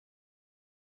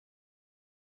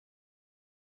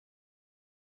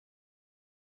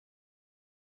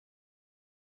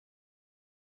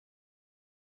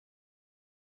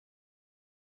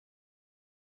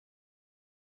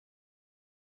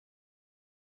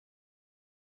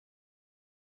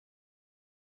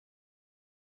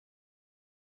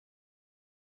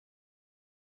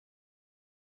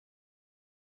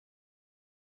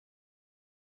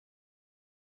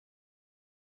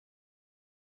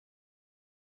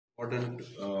Important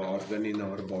organ in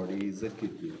our body is a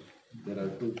kidney. There are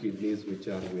two kidneys which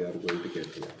we are going to get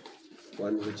here.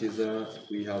 One which is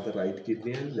we have the right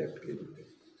kidney and left kidney,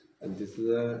 and this is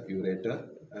a ureter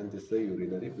and this is a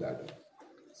urinary bladder.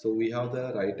 So we have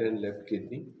the right and left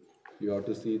kidney. You have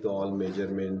to see the all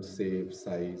measurements, shape,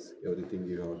 size, everything.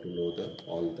 You have to know the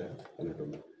all the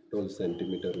anatomy. 12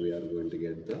 centimeter we are going to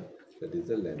get the that is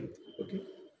the length. Okay.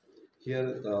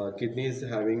 Here, kidney is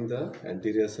having the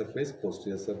anterior surface,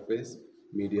 posterior surface,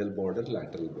 medial border,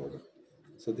 lateral border.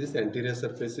 So this anterior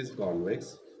surface is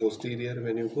convex. Posterior,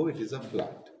 when you go, it is a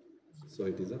flat. So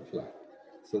it is a flat.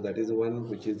 So that is one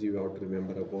which is you have to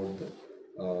remember about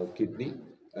the kidney.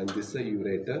 And this is a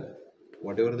ureter.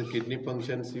 Whatever the kidney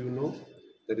functions you know,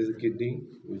 that is a kidney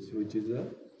which is a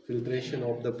filtration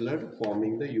of the blood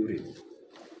forming the urine.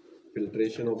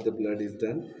 Filtration of the blood is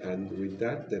done, and with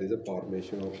that there is a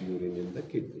formation of urine in the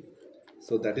kidney.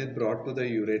 So that is brought to the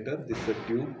ureter. This is a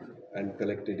tube and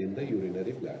collected in the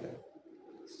urinary bladder.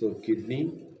 So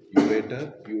kidney,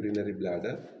 ureter, urinary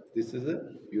bladder, this is a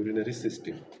urinary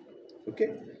system.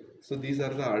 Okay, so these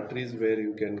are the arteries where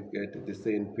you can get this is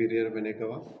the inferior vena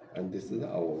cava and this is the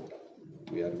aorta.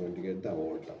 We are going to get the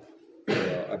aorta,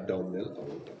 abdominal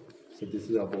aorta. So this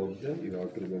is about the, you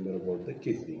have to remember about the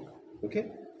kidney.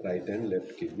 Okay, right and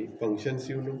left kidney functions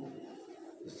you know.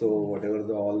 So whatever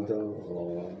the all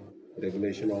the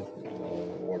regulation of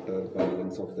water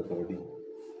balance of the body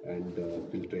and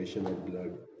filtration of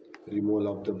blood, removal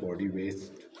of the body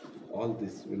waste, all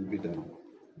this will be done.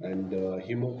 And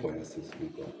hemopoiesis we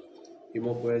call.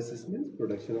 Hemopoiesis means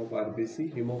production of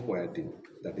RBC, hemopoietin.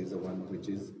 That is the one which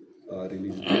is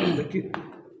released from the kidney.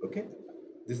 Okay.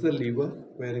 This is the liver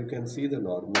where you can see the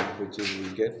normal which is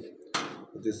we get.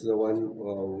 This is the one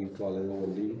we call as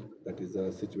only that is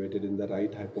situated in the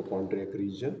right hypochondriac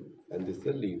region, and this is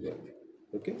the liver.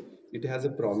 Okay, it has a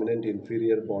prominent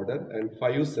inferior border and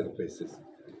 5 surfaces.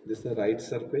 This is the right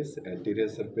surface, anterior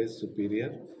surface,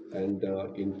 superior, and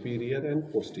inferior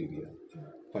and posterior.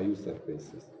 5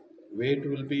 surfaces. Weight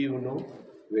will be, you know,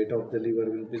 weight of the liver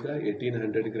will be the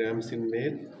 1800 grams in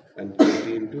male and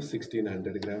 15 to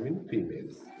 1600 gram in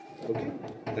females. Okay,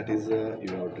 that is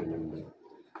you have to remember.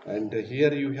 And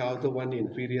here you have the one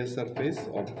inferior surface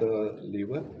of the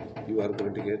liver. You are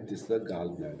going to get this the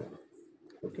gallbladder.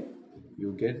 Okay,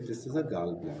 you get this is a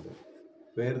gallbladder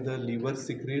where the liver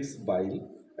secretes bile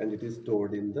and it is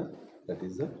stored in the that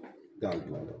is a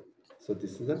gallbladder. So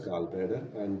this is a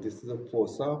gallbladder and this is a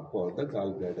fossa for the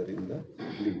gallbladder in the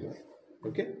liver.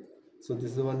 Okay, so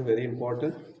this is one very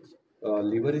important.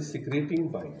 Liver is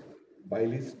secreting bile.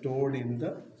 Bile is stored in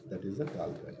the that is the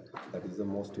gallbladder. That is the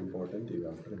most important you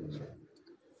have to remember.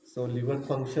 So liver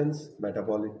functions,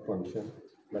 metabolic function,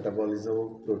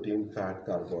 metabolism, protein, fat,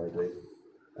 carbohydrate,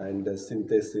 and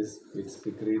synthesis. It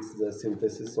secretes the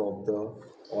synthesis of the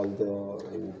all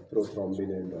the prothrombin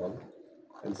and all,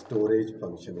 and storage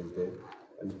function is there,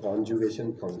 and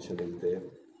conjugation function is there.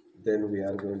 Then we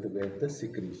are going to get the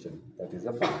secretion. That is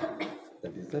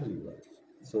the liver.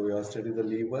 So we have studied the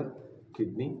liver,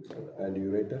 kidney, and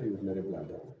ureter, urinary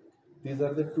bladder. These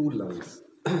are the two lungs.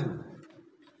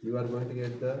 You are going to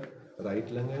get the right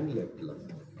lung and left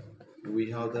lung.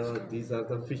 We have the, these are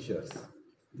the fissures.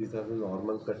 These are the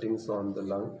normal cuttings on the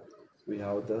lung. We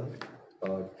have the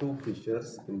 2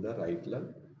 fissures in the right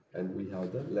lung, and we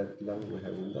have the left lung, we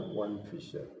have in the 1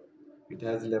 fissure. It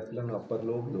has left lung, upper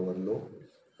lobe, lower lobe,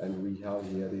 and we have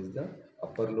here is the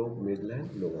upper lobe, middle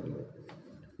and lower lobe.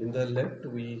 In the left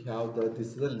we have the, this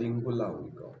is the lingula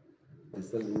we call. This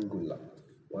is the lingula.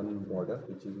 One border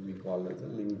which is we call as a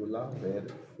lingula, where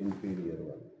inferior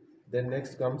one. Then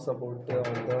next comes about the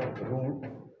root.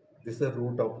 This is the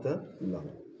root of the lung.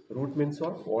 Root means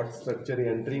what? What structure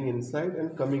entering inside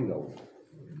and coming out.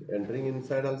 Entering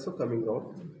inside also coming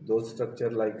out. Those structure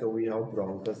like we have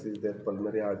bronchus is there,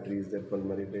 pulmonary artery is there,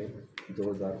 pulmonary vein.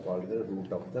 Those are called the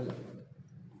root of the lung.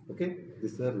 Okay,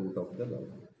 this is the root of the lung.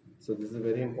 So this is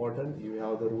very important. You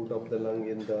have the root of the lung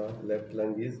in the left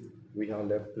lung is, we have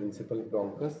left principal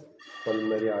bronchus,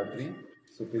 pulmonary artery,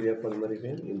 superior pulmonary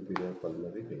vein, inferior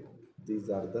pulmonary vein. These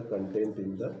are the content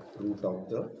in the root of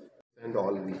the and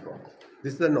all we call.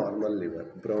 This is the normal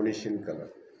liver, brownish in color.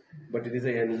 But it is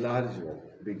an enlarged one,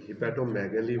 big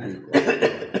hepatomegaly we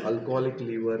call. Alcoholic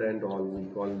liver and all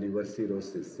we call liver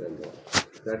cirrhosis and all.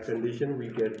 That condition we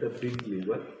get the big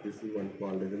liver. This is one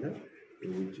called as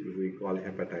which we call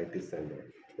hepatitis and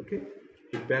all. Okay.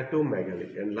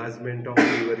 Hepatomegaly. Enlargement of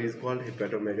liver is called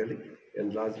hepatomegaly.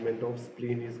 Enlargement of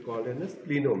spleen is called as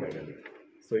splenomegaly.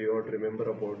 So you have to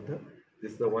remember about the,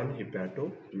 this is the one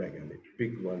hepatomegaly,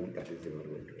 big one, that is your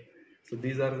one. So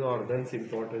these are the organs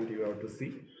important you have to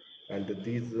see. And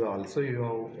these also you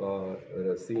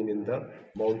have seen in the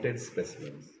mounted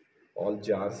specimens. All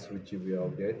jars which we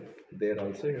have get, there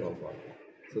also you have got.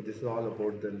 So this is all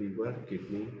about the liver,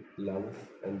 kidney, lungs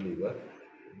and liver.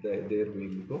 There we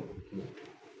will go.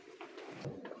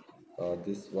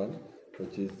 This one,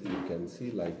 which is you can see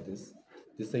like this.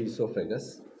 This is the esophagus,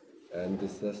 and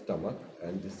this is the stomach,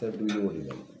 and this is the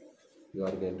duodenum. You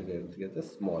are going to get the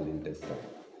small intestine.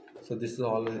 So this is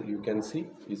all you can see: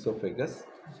 esophagus,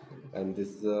 and this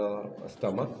is the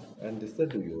stomach, and this is the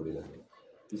duodenum.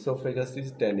 Esophagus is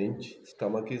 10 inch,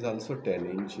 stomach is also 10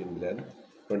 inch in length,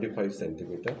 25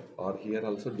 centimeter, or here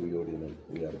also duodenum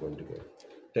we are going to get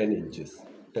 10 inches,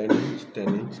 10 inch,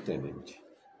 10 inch, 10 inch,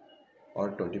 or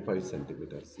 25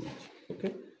 centimeters each.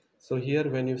 Okay, so here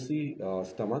when you see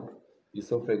stomach,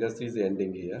 esophagus is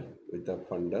ending here with the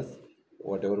fundus.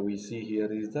 Whatever we see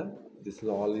here is this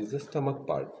all is the stomach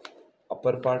part.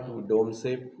 Upper part dome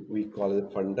shape we call it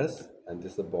fundus, and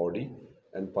this is the body,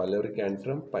 and pyloric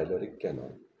antrum, pyloric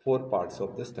canal. Four parts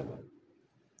of the stomach: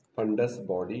 fundus,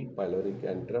 body, pyloric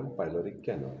antrum, pyloric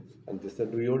canal. And this is the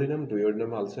duodenum.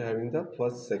 Duodenum also having the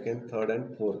first, second, third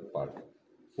and fourth part.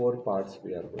 Four parts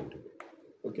we are going to do.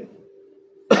 Okay.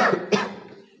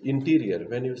 Interior,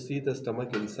 when you see the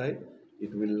stomach inside,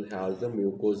 it will have the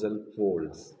mucosal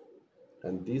folds,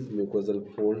 and these mucosal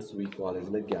folds we call as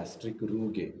the gastric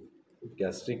rugae.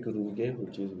 Gastric rugae,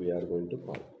 which is we are going to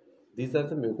call. These are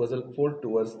the mucosal fold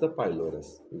towards the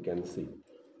pylorus. You can see.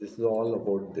 This is all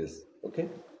about this. Okay.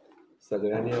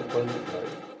 ಸಗಣಿ ಹಾಕೊಂಡು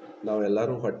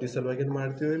ನಾವೆಲ್ಲರೂ ಹೊಟ್ಟೆ ಸಲುವಾಗಿ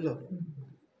ಮಾಡ್ತೀವಿ ಇಲ್ಲೋ.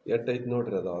 ಎಟ್ಟೈತೆ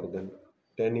ನೋಡ್ರಿ ಅದು organ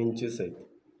 10 inches ಐತಿ.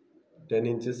 10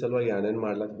 inches ಸಲುವಾಗಿ ಏನೇನು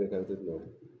ಮಾಡ್ಲಿಕ್ಕೆ ಬೇಕಾಗ್ತದೆ ನೋಡಿ.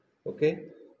 Okay,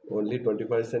 only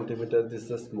 25 centimeters. This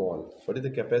is small. What is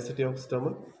the capacity of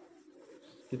stomach?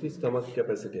 It is stomach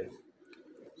capacity.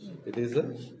 It is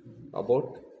about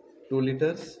 2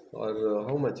 liters, or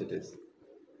how much it is?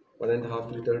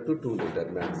 1.5 liter to 2 liter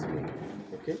maximum.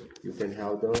 Okay, you can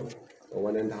have the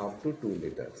 1.5 to 2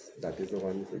 liters. That is the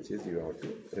one which is you have to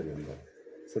remember.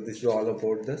 So this is all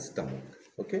about the stomach.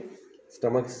 Okay,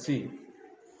 stomach C.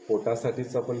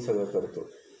 पोटासाठीच आपण सगळं करतो.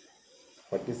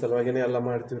 ಹೊಟ್ಟೆ ಸಲುವಾಗಿನೇ ಎಲ್ಲ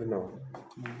ಮಾಡ್ತೀವಿ ನಾವು.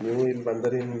 ನೀವು ಇಲ್ಲಿ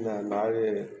ಬಂದರೆ ನಾಳೆ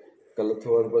ಕಲಿತು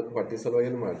ಹೋಗ್ಬೇಕು, ಹೊಟ್ಟೆ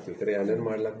ಸಲುವಾಗಿನೇ ಮಾಡ್ತೀವಿ. ಕರೆ ಏನೇನು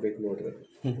ಮಾಡ್ಲಾಕ್ ಬೇಕು ನೋಡ್ರಿ,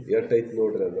 ಎಷ್ಟೈತೆ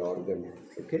ನೋಡ್ರಿ ಅದು organ.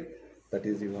 Okay, that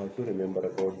is you have to remember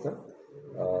about the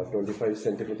 25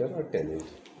 centimeter or 10 inch.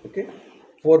 Okay,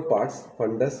 four parts: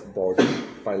 fundus, body,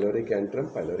 pyloric antrum,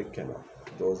 pyloric canal.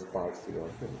 Those parts you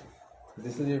have to.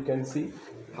 This is, you can see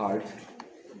heart.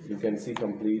 You can see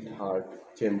complete heart,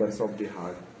 chambers of the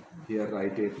heart. Here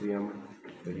right atrium,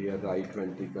 here right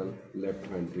ventricle, left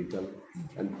ventricle,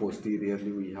 and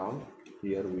posteriorly we have,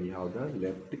 here we have the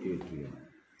left atrium.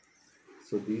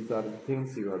 So these are the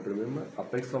things you have to remember.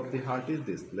 Apex of the heart is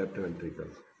this left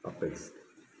ventricle, apex,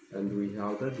 and we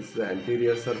have this is the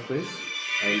anterior surface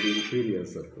and the inferior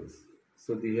surface.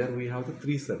 So here we have the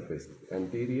three surfaces: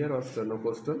 anterior or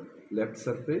sternocostal, left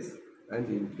surface, and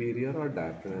inferior or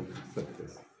diaphragmatic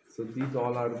surface. So these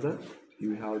all are the,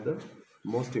 you have the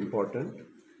most important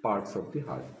parts of the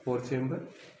heart. Four chamber: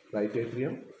 right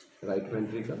atrium, right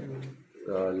ventricle,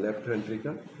 left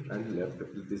ventricle, and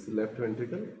this left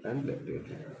ventricle and left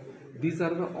atrium. These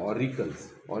are the auricles.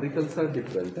 Auricles are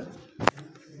different.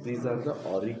 These are the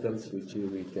auricles which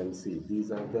we can see. These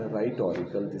are the right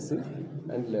auricle, this is,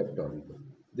 and left auricle.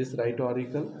 This right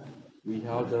auricle, we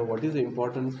have the, what is the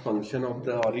important function of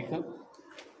the auricle?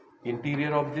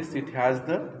 Interior of this, it has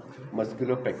the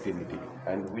musculopectility,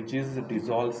 and which is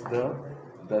dissolves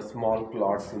the small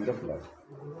clots in the blood.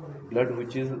 Blood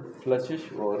which is flushes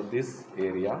over this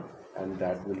area, and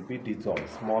that will be dissolved.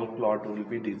 Small clot will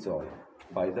be dissolved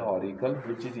by the auricle,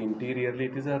 which is interiorly,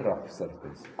 it is a rough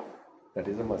surface. That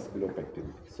is a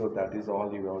musculopectility. So that is all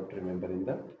you have to remember in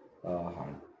the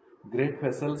heart. Great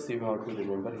vessels you have to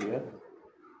remember here.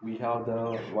 We have the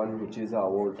one which is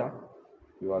aorta,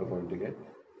 you are going to get,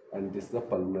 and this is the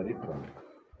pulmonary trunk.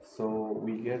 So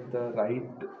we get the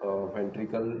right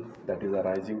ventricle, that is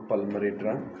arising pulmonary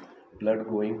trunk, blood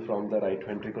going from the right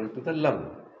ventricle to the lung,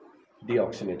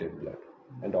 deoxygenated blood,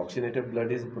 and oxygenated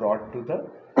blood is brought to the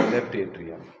left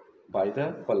atrium by the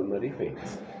pulmonary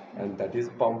veins, and that is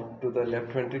pumped to the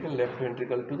left ventricle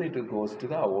to the, it goes to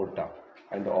the aorta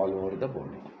and all over the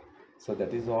body. So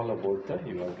that is all about the,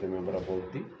 you have to remember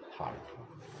about the heart.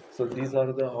 So these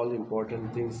are the all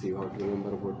important things you have to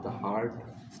remember about the heart,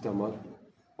 stomach,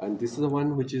 and this is the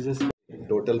one which is a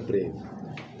total brain.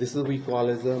 This is we call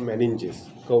as a meninges.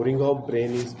 Covering of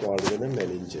brain is called as a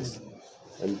meninges,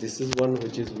 and this is one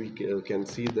which is we can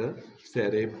see the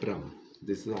cerebrum.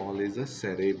 This is all is a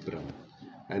cerebrum,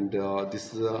 and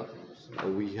this is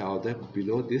we have the,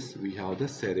 below this we have the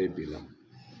cerebellum.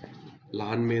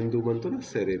 लहान मेंदू म्हणतो ना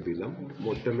cerebellum,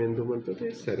 मोठं मेंदू म्हणतो ते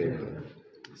cerebellum.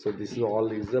 So this is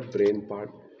all is the brain part.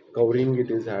 Covering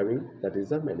it is having, that is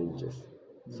the meninges.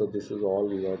 So this is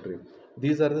all you are doing.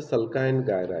 These are the sulci and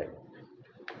gyri.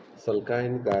 Sulci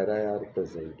and gyri are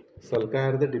present. Sulci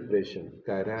are the depression,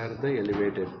 gyri are the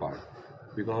elevated part.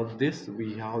 Because this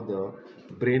we have the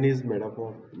brain is made up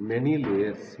of many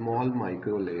layers, small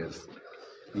micro layers.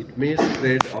 It may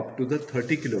spread up to the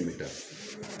 30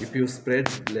 kilometers. If you spread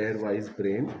layer-wise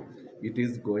brain, it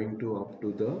is going to up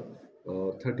to the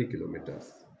 30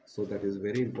 kilometers. So that is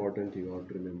very important. You have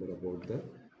to remember about the,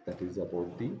 that is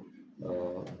about the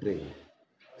brain.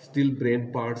 Still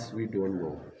brain parts we don't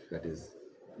know. That is,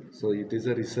 so it is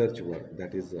a research work.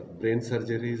 That is, brain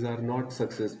surgeries are not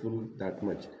successful that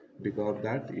much, because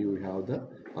that you have the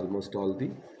almost all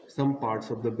the, some parts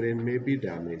of the brain may be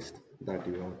damaged. That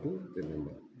you have to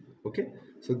remember. Okay,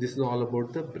 so this is all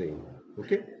about the brain.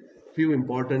 Okay, few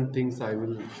important things I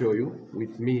will show you.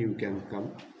 With me you can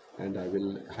come and I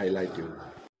will highlight you.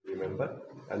 Remember,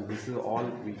 and this is all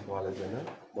we call as a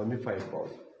mummified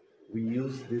body. We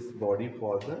use this body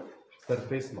for the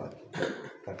surface marking.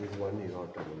 That is one you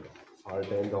have to remember.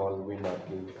 Heart and all we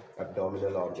marking,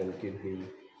 abdominal organ, kidney,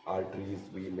 arteries,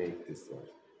 we make this one.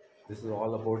 This is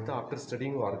all about the, after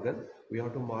studying organ, we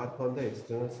have to mark on the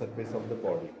external surface of the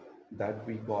body. That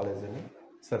we call as a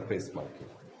surface marking.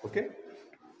 Okay?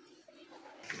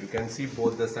 You can see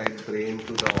both the sides, brain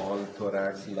to the all,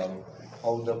 thorax, lung,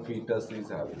 how the fetus is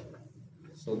having.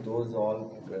 So those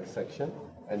all section,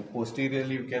 and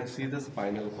posteriorly you can see the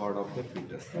spinal cord of the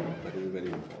fetus. That is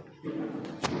very important.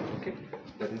 Okay?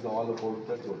 That is all about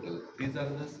the total. These are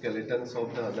the skeletons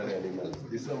of the other animals.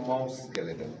 This is a mouse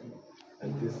skeleton.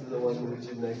 And this is the one which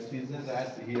is next is a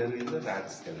rat. Here is a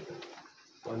rat skeleton.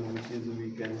 One which is,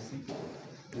 we can see,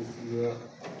 this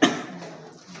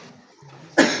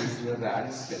is a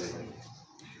rat skeleton.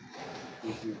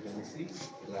 If you can see,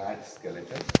 rat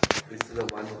skeleton. This is the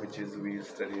one which is we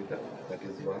studied. That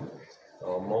is one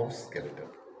mouse skeleton.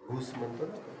 Goose mantra,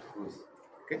 goose.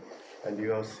 Okay, and you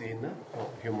have seen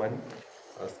a human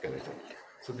skeleton.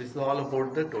 So this is all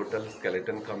about the total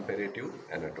skeleton comparative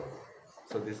anatomy.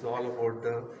 So this is all about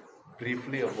the,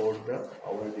 briefly about the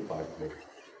our department.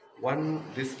 One,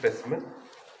 this specimen,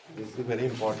 this is very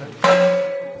important.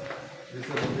 This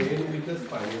is the brain with the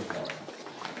spinal cord.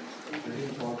 Very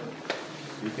important.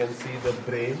 You can see the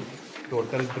brain,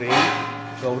 total brain,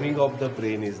 covering of the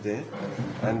brain is there,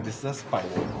 and this is the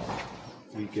spinal cord.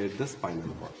 We get the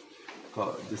spinal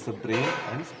cord. This is the brain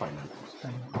and spinal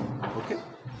cord. Okay.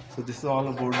 So this is all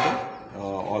about the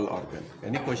all organ.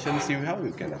 Any questions you have,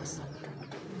 you can ask.